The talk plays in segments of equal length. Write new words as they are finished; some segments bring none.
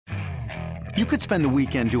You could spend the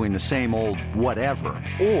weekend doing the same old whatever,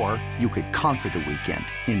 or you could conquer the weekend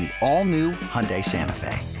in the all-new Hyundai Santa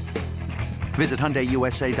Fe. Visit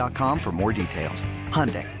HyundaiUSA.com for more details.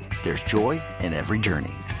 Hyundai, there's joy in every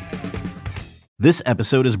journey. This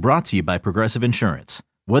episode is brought to you by Progressive Insurance.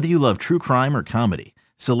 Whether you love true crime or comedy,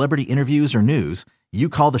 celebrity interviews or news, you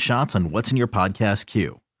call the shots on what's in your podcast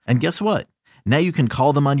queue. And guess what? Now you can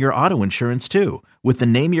call them on your auto insurance too with the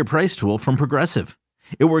Name Your Price tool from Progressive.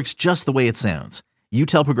 It works just the way it sounds. You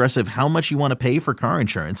tell Progressive how much you want to pay for car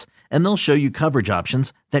insurance, and they'll show you coverage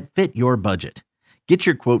options that fit your budget. Get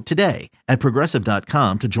your quote today at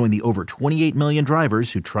Progressive.com to join the over 28 million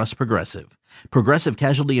drivers who trust Progressive. Progressive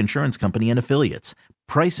Casualty Insurance Company and Affiliates.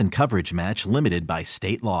 Price and coverage match limited by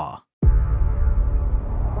state law.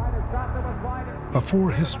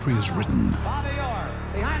 Before history is written,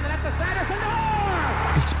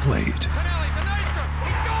 it's played.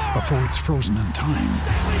 Before it's frozen in time,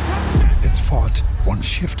 it's fought one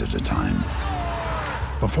shift at a time.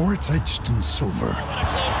 Before it's etched in silver,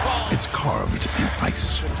 it's carved in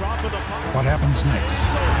ice. What happens next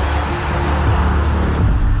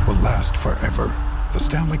will last forever. The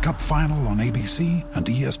Stanley Cup Final on ABC and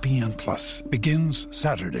ESPN Plus begins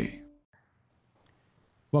Saturday.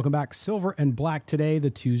 Welcome back. Silver and Black today, the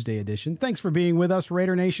Tuesday edition. Thanks for being with us,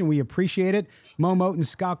 Raider Nation. We appreciate it. Mo Moten and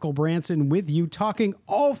Scott Gulbranson with you, talking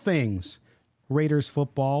all things Raiders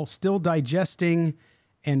football, still digesting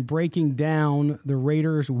and breaking down the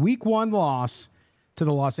Raiders' Week 1 loss to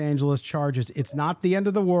the Los Angeles Chargers. It's not the end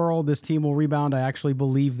of the world. This team will rebound. I actually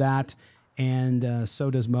believe that. And so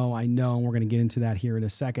does Mo, I know. And we're going to get into that here in a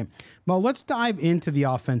second. Mo, let's dive into the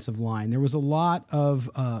offensive line. There was a lot of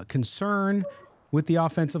concern with the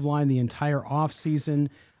offensive line the entire offseason.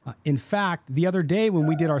 In fact, the other day when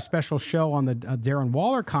we did our special show on the Darren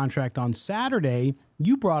Waller contract on Saturday,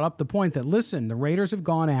 you brought up the point that, listen, the Raiders have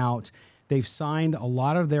gone out. They've signed a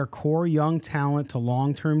lot of their core young talent to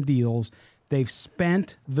long-term deals. They've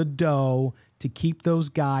spent the dough to keep those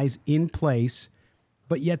guys in place,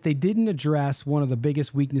 but yet they didn't address one of the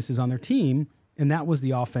biggest weaknesses on their team, and that was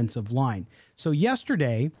the offensive line. So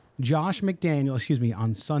yesterday, on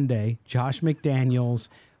Sunday, Josh McDaniels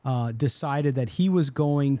decided that he was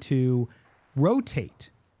going to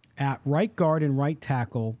rotate at right guard and right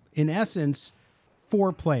tackle, in essence,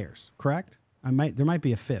 4 players, correct? There might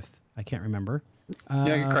be a fifth. I can't remember.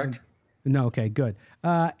 Yeah, you're correct. No, okay, good.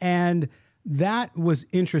 And that was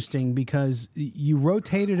interesting because you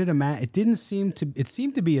rotated it. It seemed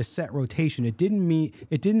to be a set rotation. It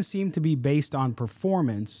didn't seem to be based on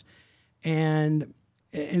performance. And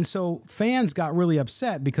so fans got really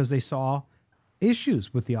upset because they saw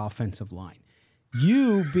issues with the offensive line.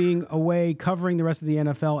 You being away covering the rest of the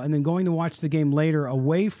NFL and then going to watch the game later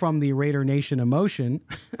away from the Raider Nation emotion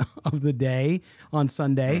of the day on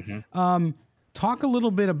Sunday. Mm-hmm. Talk a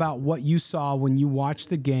little bit about what you saw when you watched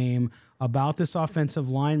the game about this offensive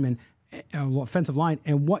line and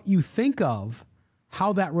what you think of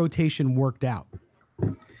how that rotation worked out.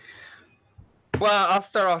 Well, I'll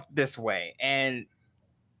start off this way. And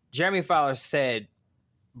Jeremy Fowler said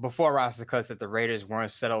before roster cuts that the Raiders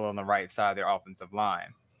weren't settled on the right side of their offensive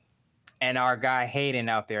line. And our guy Hayden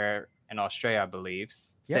out there in Australia, I believe,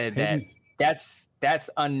 said that's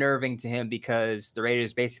unnerving to him because the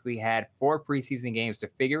Raiders basically had 4 preseason games to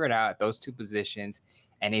figure it out at those 2 positions.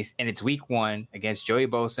 And it's Week 1 against Joey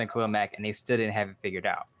Bosa and Khalil Mack, and they still didn't have it figured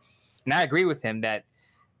out. And I agree with him that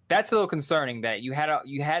that's a little concerning that you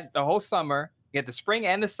had the whole summer, you had the spring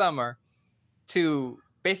and the summer to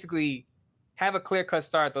basically have a clear-cut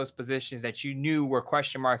start at those positions that you knew were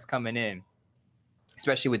question marks coming in,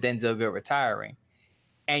 especially with Denzel Good retiring.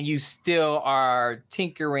 And you still are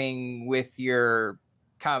tinkering with your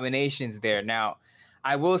combinations there. Now,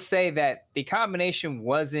 I will say that the combination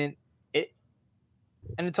wasn't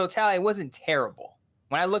terrible.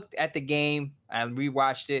 When I looked at the game and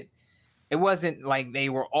rewatched it, it wasn't like they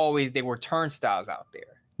were turnstiles out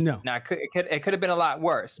there. No. Now, it could have been a lot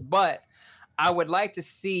worse, but I would like to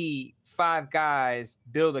see 5 guys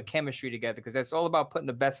build a chemistry together because that's all about putting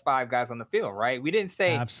the best 5 guys on the field, right? We didn't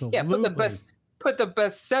say, put the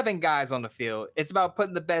best 7 guys on the field. It's about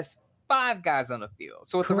putting the best 5 guys on the field.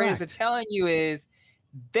 So what the Raiders are telling you is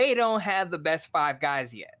they don't have the best 5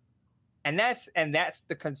 guys yet. And that's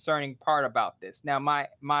the concerning part about this. Now,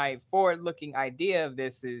 my forward-looking idea of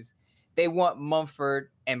this is they want Mumford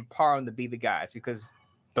and Parham to be the guys because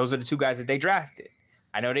those are the 2 guys that they drafted.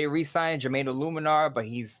 I know they re-signed Jermaine Illuminar, but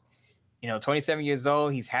he's 27 years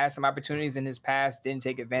old. He's had some opportunities in his past, didn't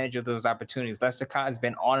take advantage of those opportunities. Lester Cotton's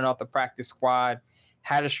been on and off the practice squad.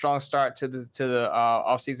 had a strong start to the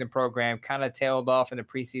offseason program, kind of tailed off in the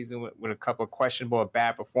preseason with a couple of questionable or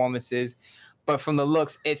bad performances. But from the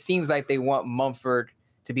looks, it seems like they want Mumford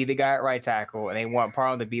to be the guy at right tackle, and they want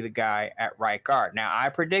Parham to be the guy at right guard. Now, I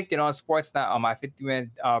predicted on Sportsnet on my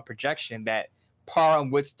 50-man projection that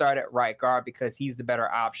Parham would start at right guard because he's the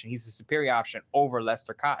better option. He's the superior option over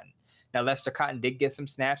Lester Cotton. Now, Lester Cotton did get some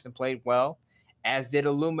snaps and played well, as did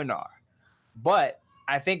Illuminar. But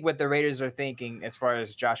I think what the Raiders are thinking as far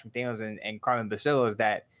as Josh McDaniels and Carmen Basillo is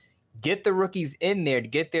that get the rookies in there to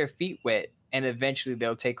get their feet wet, and eventually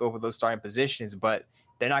they'll take over those starting positions. But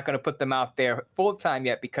they're not going to put them out there full-time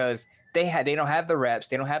yet because they don't have the reps,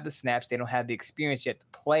 they don't have the snaps, they don't have the experience yet to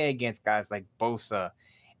play against guys like Bosa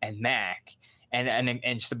and Mack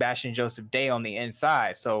and Sebastian Joseph Day on the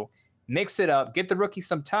inside. So mix it up, get the rookies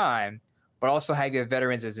some time, but also have your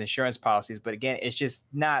veterans as insurance policies. But again, it's just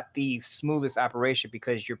not the smoothest operation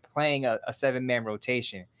because you're playing a 7-man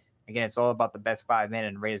rotation. Again, it's all about the best 5 men,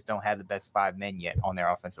 and the Raiders don't have the best 5 men yet on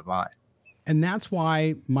their offensive line. And that's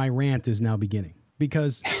why my rant is now beginning.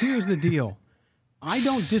 Because here's the deal. I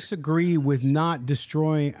don't disagree with not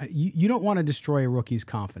destroying. You don't want to destroy a rookie's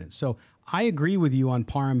confidence. So I agree with you on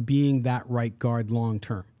Parham being that right guard long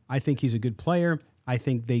term. I think he's a good player. I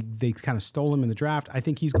think they kind of stole him in the draft. I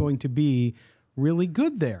think he's going to be really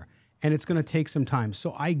good there. And it's going to take some time.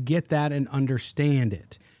 So I get that and understand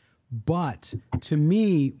it. But to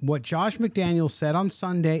me, what Josh McDaniels said on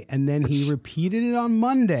Sunday, and then he repeated it on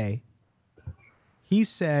Monday, he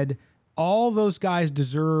said, all those guys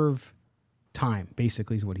deserve time,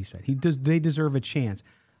 basically is what he said. They deserve a chance.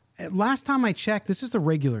 Last time I checked, this is the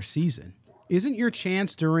regular season. Isn't your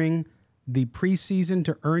chance during the preseason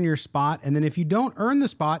to earn your spot? And then if you don't earn the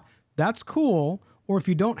spot, that's cool. Or if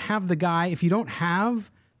you don't have the guy, if you don't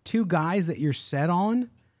have 2 guys that you're set on,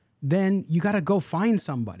 then you got to go find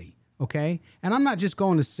somebody, okay? And I'm not just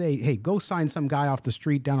going to say, hey, go sign some guy off the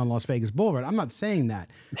street down on Las Vegas Boulevard. I'm not saying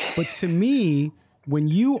that. But to me, when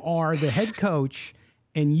you are the head coach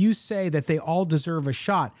and you say that they all deserve a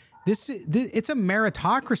shot, it's a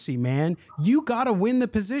meritocracy, man. You got to win the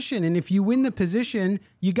position. And if you win the position,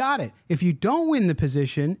 you got it. If you don't win the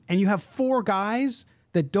position and you have 4 guys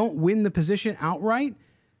that don't win the position outright,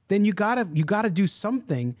 then you got to do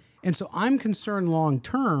something. And so I'm concerned long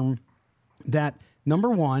term that,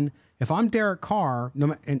 number one, if I'm Derek Carr,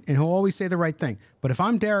 and he'll always say the right thing, but if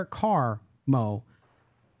I'm Derek Carr, Mo,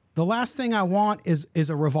 the last thing I want is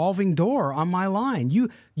a revolving door on my line.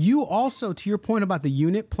 You also, to your point about the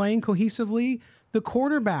unit playing cohesively, the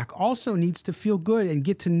quarterback also needs to feel good and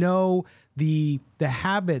get to know the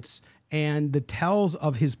habits and the tells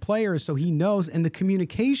of his players so he knows, and the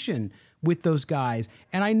communication with those guys.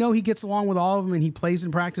 And I know he gets along with all of them and he plays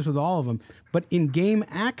in practice with all of them. But in game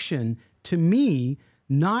action, to me,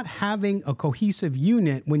 not having a cohesive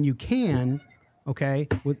unit when you can, okay,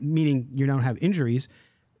 meaning you don't have injuries,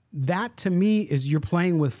 that to me is you're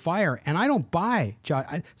playing with fire. And I don't buy Josh.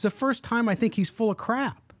 It's the first time I think he's full of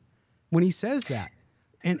crap when he says that.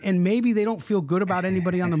 And maybe they don't feel good about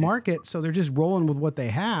anybody on the market, so they're just rolling with what they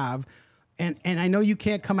have. And I know you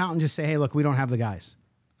can't come out and just say, hey, look, we don't have the guys.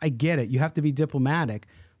 I get it. You have to be diplomatic.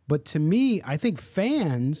 But to me, I think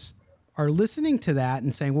fans are listening to that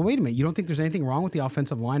and saying, well, wait a minute, you don't think there's anything wrong with the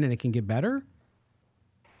offensive line and it can get better?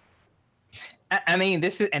 I mean,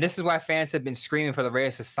 this is why fans have been screaming for the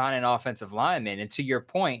Raiders to sign an offensive lineman. And to your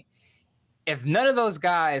point, if none of those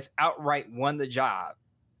guys outright won the job,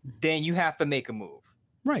 then you have to make a move.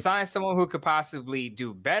 Right. Sign someone who could possibly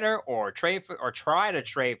do better, or trade for, or try to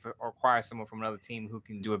trade for, or acquire someone from another team who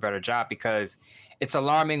can do a better job, because it's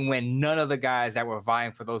alarming when none of the guys that were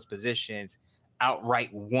vying for those positions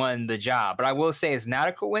outright won the job. But I will say it's not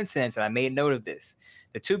a coincidence, and I made note of this.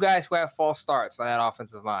 The 2 guys who have false starts on that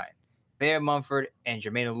offensive line, Thayer Munford and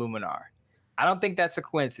Jermaine Illuminar. I don't think that's a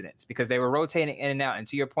coincidence because they were rotating in and out. And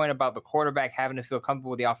to your point about the quarterback having to feel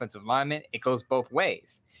comfortable with the offensive lineman, it goes both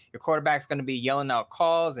ways. Your quarterback's going to be yelling out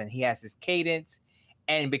calls and he has his cadence.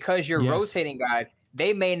 And because you're rotating guys,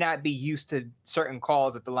 they may not be used to certain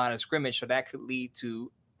calls at the line of scrimmage. So that could lead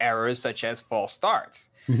to errors such as false starts.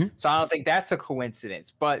 Mm-hmm. So I don't think that's a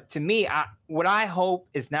coincidence. But to me, what I hope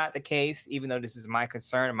is not the case, even though this is my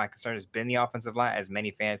concern, and my concern has been the offensive line, as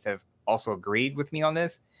many fans have also agreed with me on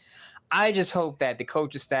this. I just hope that the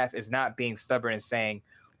coaching staff is not being stubborn and saying,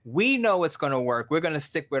 we know it's going to work. We're going to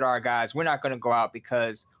stick with our guys. We're not going to go out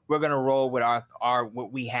because we're going to roll with our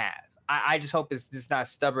what we have. I just hope it's just not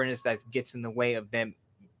stubbornness that gets in the way of them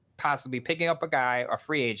possibly picking up a guy, a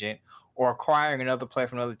free agent, or acquiring another player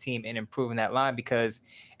from another team and improving that line. Because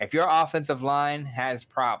if your offensive line has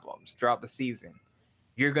problems throughout the season,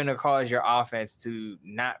 you're going to cause your offense to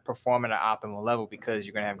not perform at an optimal level because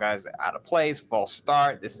you're going to have guys out of place, false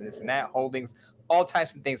start, this and that, holdings. All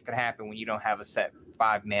types of things can happen when you don't have a set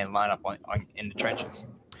 5-man lineup on in the trenches.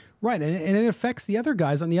 Right, and it affects the other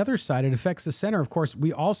guys on the other side. It affects the center. Of course,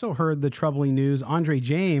 we also heard the troubling news, Andre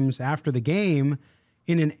James, after the game,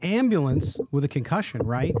 in an ambulance with a concussion,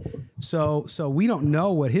 right? So we don't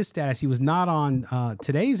know what his status. He was not on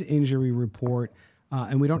today's injury report,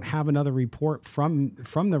 and we don't have another report from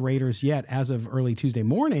the Raiders yet as of early Tuesday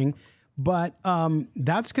morning. But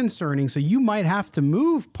that's concerning. So you might have to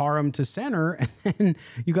move Parham to center, and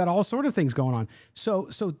you got all sort of things going on. So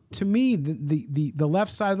to me, the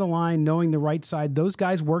left side of the line, knowing the right side, those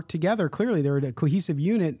guys work together. Clearly, they're a cohesive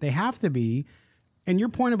unit. They have to be. And your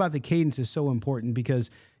point about the cadence is so important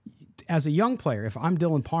because as a young player, if I'm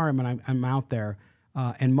Dylan Parham and I'm out there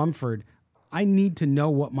and Mumford, I need to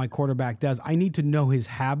know what my quarterback does. I need to know his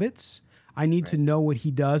habits. I need to know what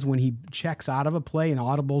he does when he checks out of a play and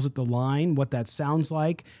audibles at the line, what that sounds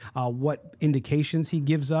like, what indications he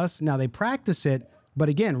gives us. Now, they practice it, but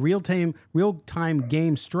again, real-time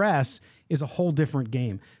game stress is a whole different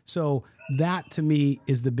game. So that, to me,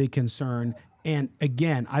 is the big concern. And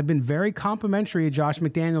again, I've been very complimentary of Josh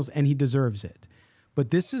McDaniels, and he deserves it.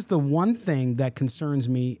 But this is the one thing that concerns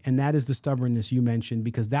me, and that is the stubbornness you mentioned,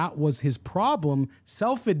 because that was his problem,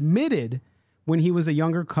 self-admitted, when he was a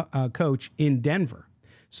younger coach in Denver.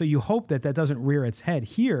 So you hope that doesn't rear its head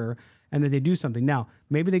here and that they do something. Now,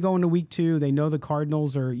 maybe they go into week 2. They know the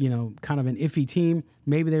Cardinals are, kind of an iffy team.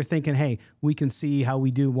 Maybe they're thinking, hey, we can see how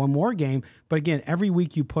we do one more game. But again, every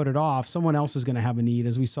week you put it off, someone else is going to have a need,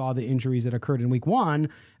 as we saw the injuries that occurred in week 1.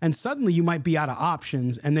 And suddenly you might be out of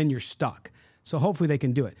options and then you're stuck. So hopefully they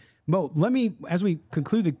can do it. Mo, let me, as we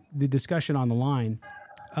conclude the discussion on the line,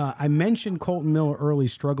 I mentioned Colton Miller early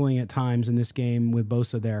struggling at times in this game with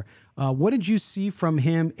Bosa there. What did you see from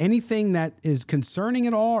him? Anything that is concerning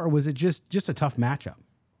at all, or was it just a tough matchup?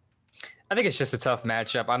 I think it's just a tough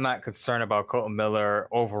matchup. I'm not concerned about Colton Miller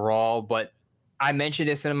overall, but I mentioned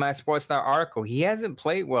this in my Sportsnet article. He hasn't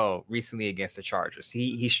played well recently against the Chargers.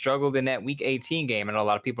 He struggled in that Week 18 game. I know a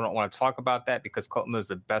lot of people don't want to talk about that because Colton Miller is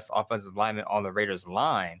the best offensive lineman on the Raiders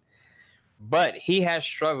line. But he has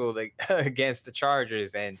struggled against the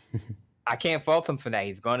Chargers, and I can't fault him for that.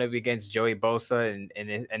 He's going up against Joey Bosa,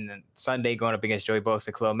 and then Sunday going up against Joey Bosa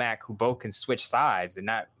and Khalil Mack, who both can switch sides and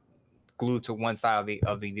not glued to one side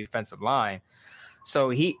of the defensive line. So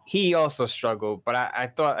he also struggled. But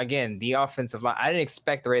I thought, again, the offensive line, I didn't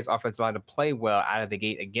expect the Raiders' offensive line to play well out of the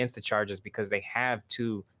gate against the Chargers because they have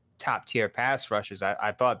 2 top-tier pass rushers.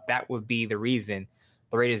 I thought that would be the reason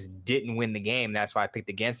the Raiders didn't win the game. That's why I picked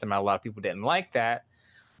against them. A lot of people didn't like that.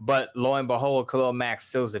 But lo and behold, Khalil Mack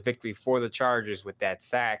seals the victory for the Chargers with that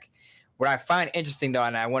sack. What I find interesting, though,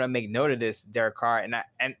 and I want to make note of this, Derek Carr,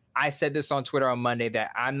 and I said this on Twitter on Monday,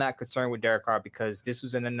 that I'm not concerned with Derek Carr because this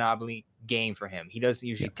was an anomaly game for him. He doesn't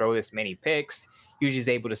usually throw this many picks. Usually he's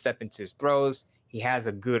able to step into his throws. He has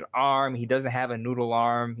a good arm. He doesn't have a noodle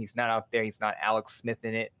arm. He's not out there. He's not Alex Smith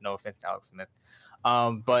in it. No offense to Alex Smith.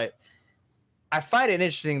 But I find it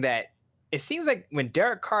interesting that it seems like when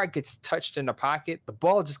Derek Carr gets touched in the pocket, the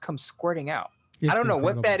ball just comes squirting out. I don't know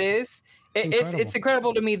what that is. It's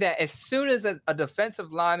incredible to me that as soon as a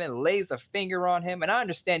defensive lineman lays a finger on him, and I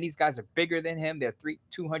understand these guys are bigger than him. They're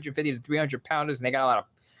 250 to 300 pounders, and they got a lot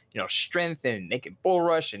of strength, and they can bull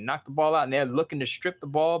rush and knock the ball out, and they're looking to strip the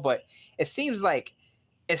ball. But it seems like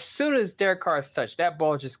as soon as Derek Carr is touched, that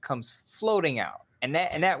ball just comes floating out. And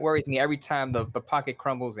that worries me every time the pocket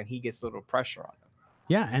crumbles and he gets a little pressure on him.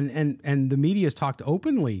 Yeah, and the media's talked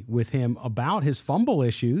openly with him about his fumble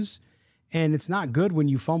issues, and it's not good when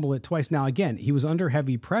you fumble it twice. Now, again, he was under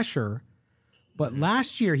heavy pressure, but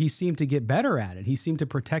last year he seemed to get better at it. He seemed to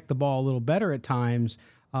protect the ball a little better at times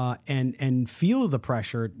and feel the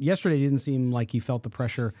pressure. Yesterday didn't seem like he felt the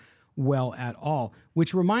pressure well at all,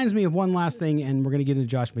 which reminds me of one last thing, and we're going to get into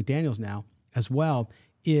Josh McDaniels now as well,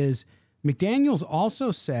 is McDaniels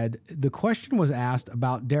also said the question was asked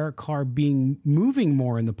about Derek Carr moving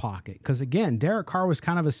more in the pocket. Because again, Derek Carr was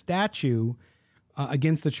kind of a statue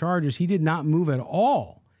against the Chargers. He did not move at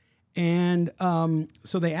all. And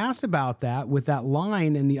so they asked about that with that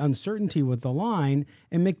line and the uncertainty with the line.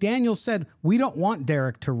 And McDaniels said, we don't want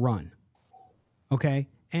Derek to run. Okay.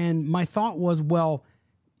 And my thought was, well,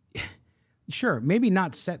 sure, maybe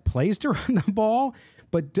not set plays to run the ball,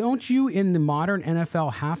 but don't you in the modern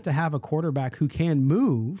NFL have to have a quarterback who can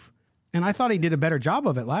move? And I thought he did a better job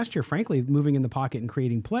of it last year, frankly, moving in the pocket and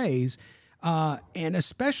creating plays. And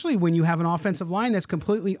especially when you have an offensive line that's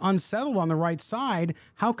completely unsettled on the right side,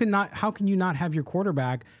 how can you not have your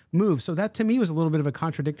quarterback move? So that to me was a little bit of a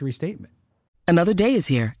contradictory statement. Another day is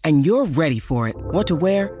here, and you're ready for it. What to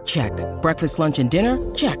wear? Check. Breakfast, lunch, and dinner?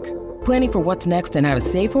 Check. Planning for what's next and how to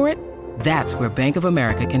save for it? That's where Bank of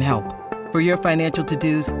America can help. For your financial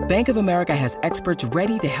to-dos, Bank of America has experts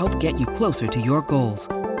ready to help get you closer to your goals.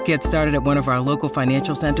 Get started at one of our local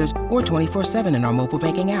financial centers or 24/7 in our mobile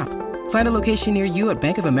banking app. Find a location near you at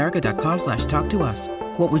bankofamerica.com/talktous.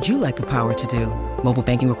 What would you like the power to do? Mobile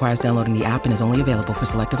banking requires downloading the app and is only available for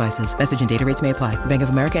select devices. Message and data rates may apply. Bank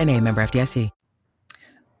of America N.A., member FDIC.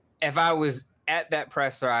 If I was at that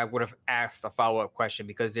presser, I would have asked a follow-up question,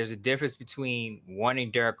 because there's a difference between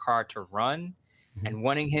wanting Derek Carr to run and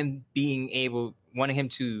wanting him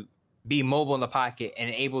to be mobile in the pocket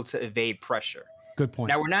and able to evade pressure. Good point.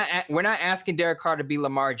 Now, we're not asking Derek Carr to be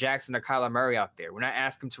Lamar Jackson or Kyler Murray out there. We're not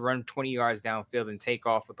asking him to run 20 yards downfield and take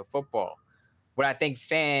off with the football. What I think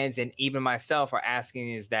fans and even myself are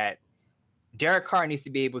asking is that Derek Carr needs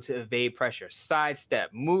to be able to evade pressure,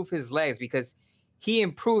 sidestep, move his legs, because he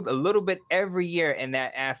improved a little bit every year in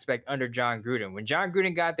that aspect under John Gruden. When John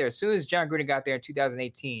Gruden got there, as soon as John Gruden got there in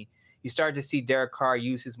 2018, you started to see Derek Carr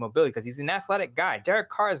use his mobility, because he's an athletic guy. Derek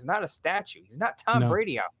Carr is not a statue. He's not Tom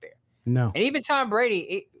Brady out there. No. And even Tom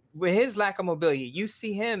Brady, with his lack of mobility, you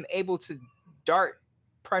see him able to dart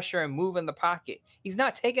pressure and move in the pocket. He's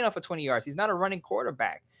not taking off for 20 yards. He's not a running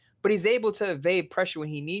quarterback, but he's able to evade pressure when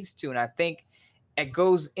he needs to. And I think it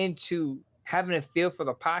goes into having a feel for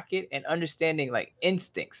the pocket and understanding like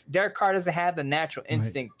instincts. Derek Carr doesn't have the natural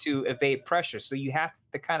instinct to evade pressure, so you have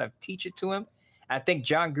to kind of teach it to him. I think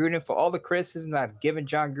John Gruden, for all the criticism I've given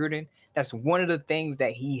John Gruden, that's one of the things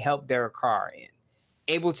that he helped Derek Carr in.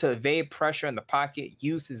 Able to evade pressure in the pocket,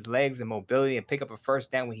 use his legs and mobility, and pick up a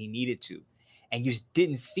first down when he needed to. And you just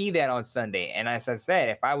didn't see that on Sunday. And as I said,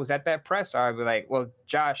 if I was at that presser, I'd be like, well,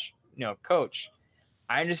 Josh, coach,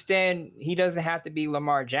 I understand he doesn't have to be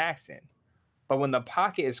Lamar Jackson. But when the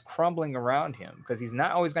pocket is crumbling around him, because he's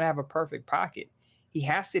not always going to have a perfect pocket, he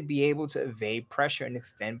has to be able to evade pressure and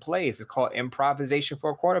extend plays. It's called improvisation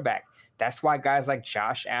for a quarterback. That's why guys like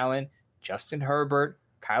Josh Allen, Justin Herbert,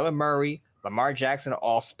 Kyler Murray, Lamar Jackson are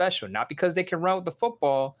all special. Not because they can run with the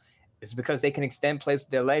football. It's because they can extend plays with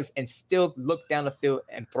their legs and still look down the field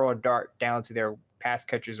and throw a dart down to their pass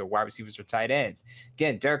catchers or wide receivers or tight ends.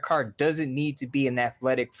 Again, Derek Carr doesn't need to be an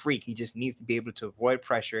athletic freak. He just needs to be able to avoid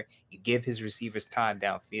pressure and give his receivers time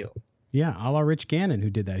downfield. Yeah, a la Rich Gannon, who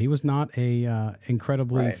did that. He was not a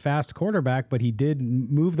incredibly fast quarterback, but he did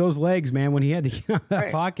move those legs, man. When he had to get out of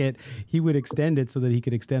that pocket, he would extend it so that he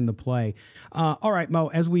could extend the play. All right, Mo,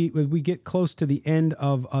 as we get close to the end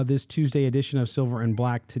of this Tuesday edition of Silver and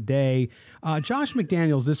Black today, Josh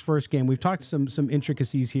McDaniels, this first game, we've talked some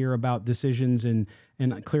intricacies here about decisions and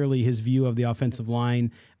clearly his view of the offensive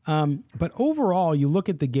line. But overall, you look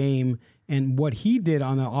at the game and what he did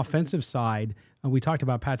on the offensive side. We talked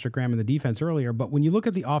about Patrick Graham and the defense earlier, but when you look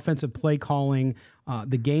at the offensive play calling,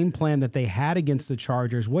 the game plan that they had against the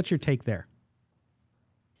Chargers, what's your take there?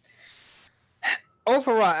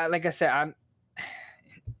 Overall, like I said,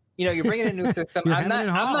 you're bringing a new system. I'm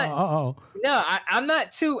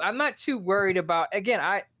not too worried about. Again,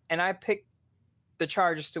 I picked the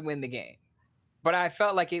Chargers to win the game, but I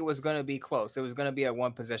felt like it was going to be close. It was going to be a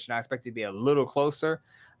one possession. I expected it to be a little closer.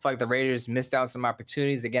 I feel like the Raiders missed out some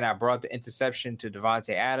opportunities. Again, I brought the interception to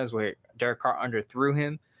Devontae Adams where Derek Carr underthrew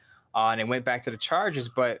him, and it went back to the Chargers.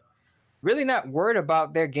 But really not worried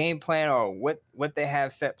about their game plan or what they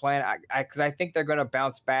have set planned. Because I think they're going to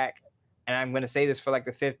bounce back. And I'm going to say this for like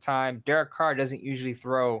the fifth time. Derek Carr doesn't usually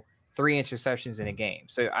throw 3 interceptions in a game.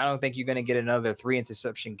 So I don't think you're going to get another 3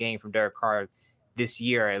 interception game from Derek Carr this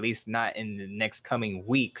year, at least not in the next coming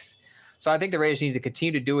weeks. So I think the Raiders need to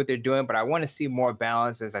continue to do what they're doing, but I want to see more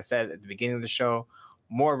balance, as I said at the beginning of the show,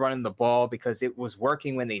 more running the ball because it was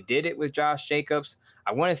working when they did it with Josh Jacobs.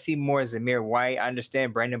 I want to see more Zamir White. I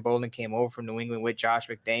understand Brandon Bolden came over from New England with Josh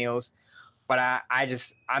McDaniels, but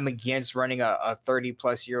I'm against running a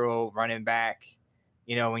 30-plus-year-old running back,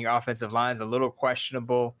 when your offensive line is a little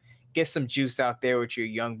questionable. Get some juice out there with your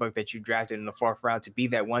young buck that you drafted in the 4th round to be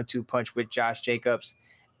that 1-2 punch with Josh Jacobs.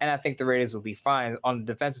 And I think the Raiders will be fine. On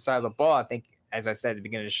the defensive side of the ball, I think, as I said at the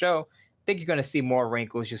beginning of the show, I think you're going to see more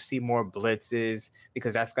wrinkles. You'll see more blitzes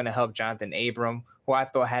because that's going to help Jonathan Abram, who I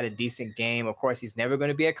thought had a decent game. Of course, he's never going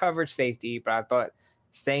to be a coverage safety, but I thought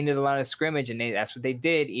staying to the line of scrimmage, and that's what they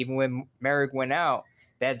did. Even when Merrick went out,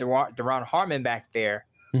 they had Deron Harmon back there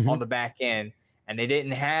on the back end, and they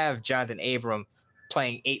didn't have Jonathan Abram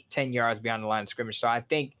playing 8-10 yards beyond the line of scrimmage. So I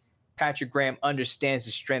think Patrick Graham understands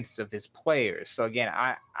the strengths of his players. So again,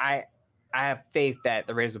 I have faith that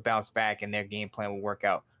the Raiders will bounce back and their game plan will work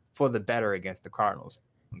out for the better against the Cardinals.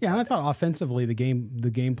 Yeah, and I thought offensively the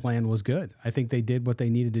game plan was good. I think they did what they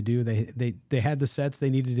needed to do. They had the sets they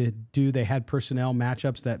needed to do. They had personnel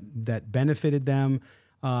matchups that benefited them.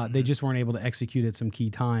 They just weren't able to execute at some key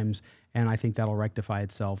times, and I think that'll rectify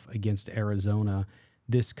itself against Arizona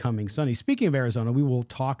this coming Sunday. Speaking of Arizona, we will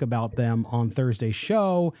talk about them on Thursday's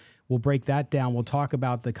show. We'll break that down. We'll talk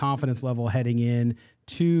about the confidence level heading in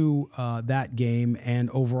to that game and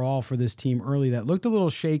overall for this team early that looked a little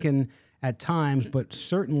shaken at times, but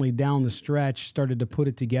certainly down the stretch started to put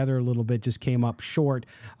it together a little bit, just came up short.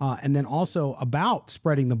 And then also about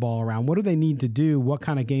spreading the ball around. What do they need to do? What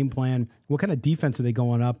kind of game plan? What kind of defense are they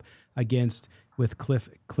going up against with Cliff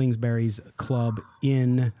Kingsbury's club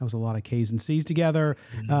that was a lot of K's and C's together,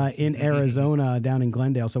 in Arizona, down in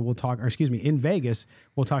Glendale. So in Vegas.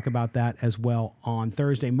 We'll talk about that as well on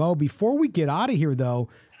Thursday. Mo, before we get out of here though,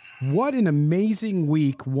 what an amazing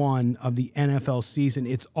week one of the NFL season.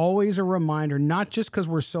 It's always a reminder, not just because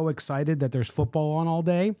we're so excited that there's football on all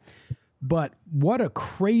day, but what a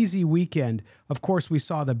crazy weekend. Of course, we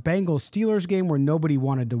saw the Bengals-Steelers game where nobody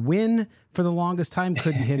wanted to win for the longest time,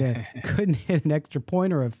 couldn't hit an extra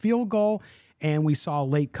point or a field goal. And we saw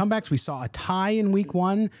late comebacks. We saw a tie in week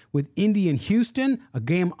one with Indy and Houston, a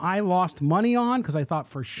game I lost money on because I thought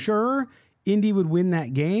for sure Indy would win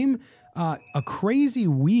that game. A crazy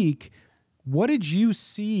week. What did you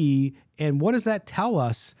see, and what does that tell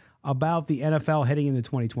us about the NFL heading into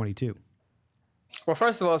 2022? Well,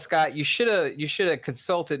 first of all, Scott, you should have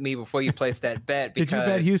consulted me before you placed that bet. Because Did you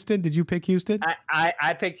bet Houston? Did you pick Houston?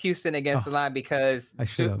 I picked Houston against the line because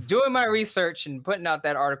doing my research and putting out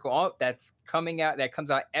that article that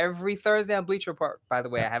comes out every Thursday on Bleacher Report. By the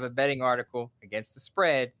way, I have a betting article against the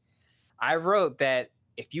spread. I wrote that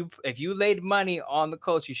if you laid money on the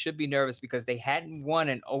Colts, you should be nervous because they hadn't won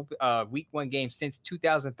an week one game since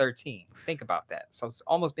 2013. Think about that. So it's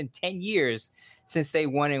almost been 10 years since they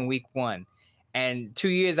won in week one. And 2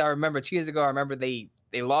 years ago, I remember they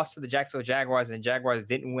lost to the Jacksonville Jaguars, and the Jaguars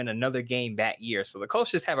didn't win another game that year. So the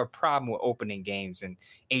Colts just have a problem with opening games and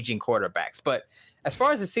aging quarterbacks. But as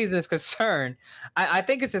far as the season is concerned, I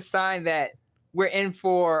think it's a sign that we're in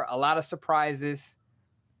for a lot of surprises.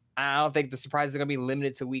 I don't think the surprises are going to be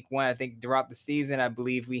limited to week one. I think throughout the season, I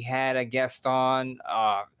believe we had a guest on.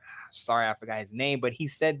 Sorry, I forgot his name, but he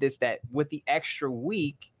said that with the extra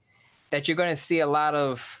week, that you're going to see a lot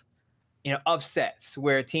of upsets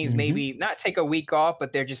where teams maybe not take a week off,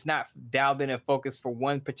 but they're just not dialed in and focused for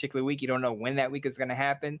one particular week. You don't know when that week is going to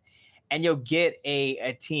happen. And you'll get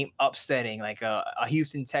a team upsetting, like a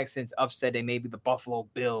Houston Texans upsetting maybe the Buffalo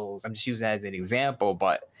Bills. I'm just using that as an example,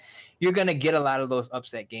 but you're going to get a lot of those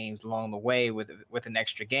upset games along the way with an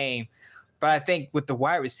extra game. But I think with the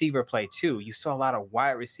wide receiver play too, you saw a lot of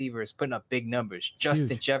wide receivers putting up big numbers.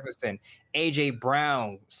 Justin Jefferson, A.J.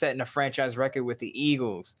 Brown setting a franchise record with the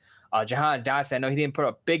Eagles. Jahan Dotson, I know he didn't put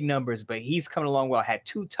up big numbers, but he's coming along well. Had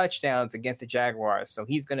 2 touchdowns against the Jaguars, so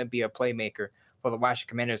he's going to be a playmaker for the Washington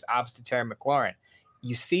Commanders opposite Terry McLaurin.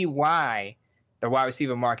 You see why the wide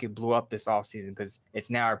receiver market blew up this offseason, because it's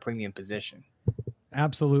now a premium position.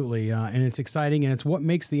 Absolutely, and it's exciting, and it's what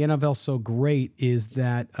makes the NFL so great is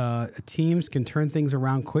that teams can turn things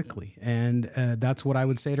around quickly, and that's what I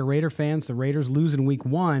would say to Raider fans. The Raiders lose in week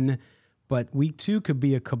one, but week two could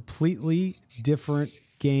be a completely different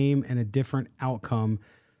game and a different outcome,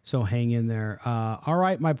 so hang in there. All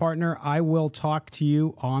right, my partner, I will talk to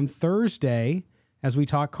you on Thursday as we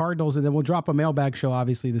talk Cardinals, and then we'll drop a mailbag show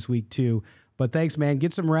obviously this week too. But thanks, man.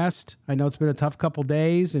 Get some rest. I know it's been a tough couple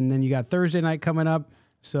days, and then you got Thursday night coming up,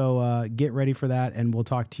 so get ready for that, and we'll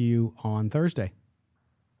talk to you on Thursday.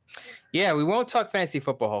 Yeah, we won't talk fantasy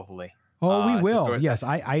football, hopefully. Oh, we will. Yes,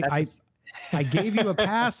 I gave you a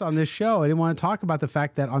pass on this show. I didn't want to talk about the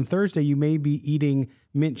fact that on Thursday you may be eating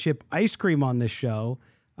mint chip ice cream on this show,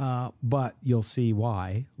 but you'll see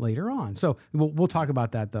why later on. So we'll talk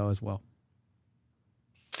about that though as well.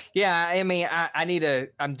 Yeah, I mean,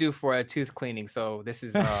 I'm due for a tooth cleaning, so this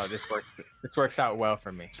works out well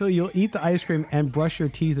for me. So you'll eat the ice cream and brush your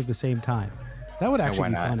teeth at the same time. That would actually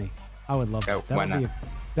be funny. I would love that.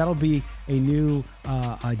 That'll be a new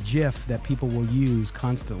GIF that people will use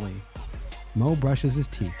constantly. Mo brushes his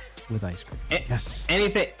teeth with ice cream. Yes.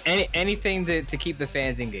 Anything to keep the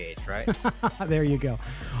fans engaged, right? There you go.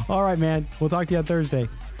 All right, man. We'll talk to you on Thursday.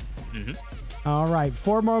 Mm-hmm. All right.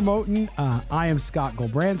 For Mo Moton, I am Scott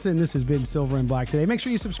Gulbranson. This has been Silver and Black Today. Make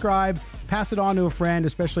sure you subscribe. Pass it on to a friend,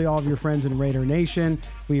 especially all of your friends in Raider Nation.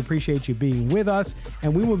 We appreciate you being with us.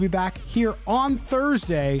 And we will be back here on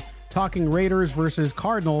Thursday talking Raiders versus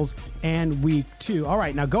Cardinals and week 2. All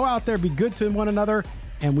right. Now go out there, be good to one another,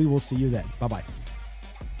 and we will see you then. Bye-bye.